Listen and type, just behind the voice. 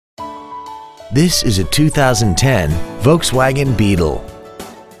This is a 2010 Volkswagen Beetle.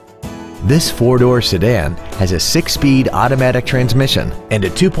 This four-door sedan has a 6-speed automatic transmission and a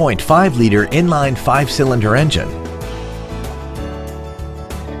 2.5-liter inline 5-cylinder engine.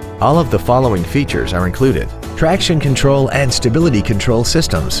 All of the following features are included: traction control and stability control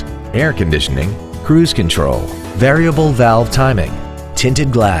systems, air conditioning, cruise control, variable valve timing,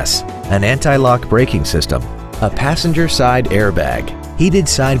 tinted glass, an anti-lock braking system, a passenger side airbag, heated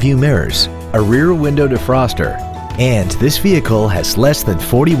side view mirrors, a rear window defroster, and this vehicle has less than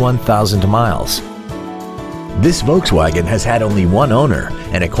 41,000 miles. This Volkswagen has had only one owner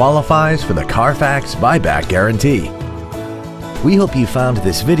and it qualifies for the Carfax buyback guarantee. We hope you found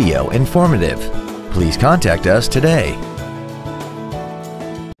this video informative. Please contact us today.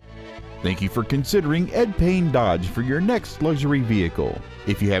 Thank you for considering EdPayneDodge for your next luxury vehicle.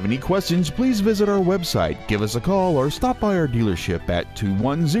 If you have any questions, please visit our website, give us a call, or stop by our dealership at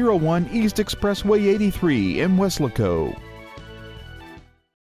 2101 East Expressway 83 in Weslaco.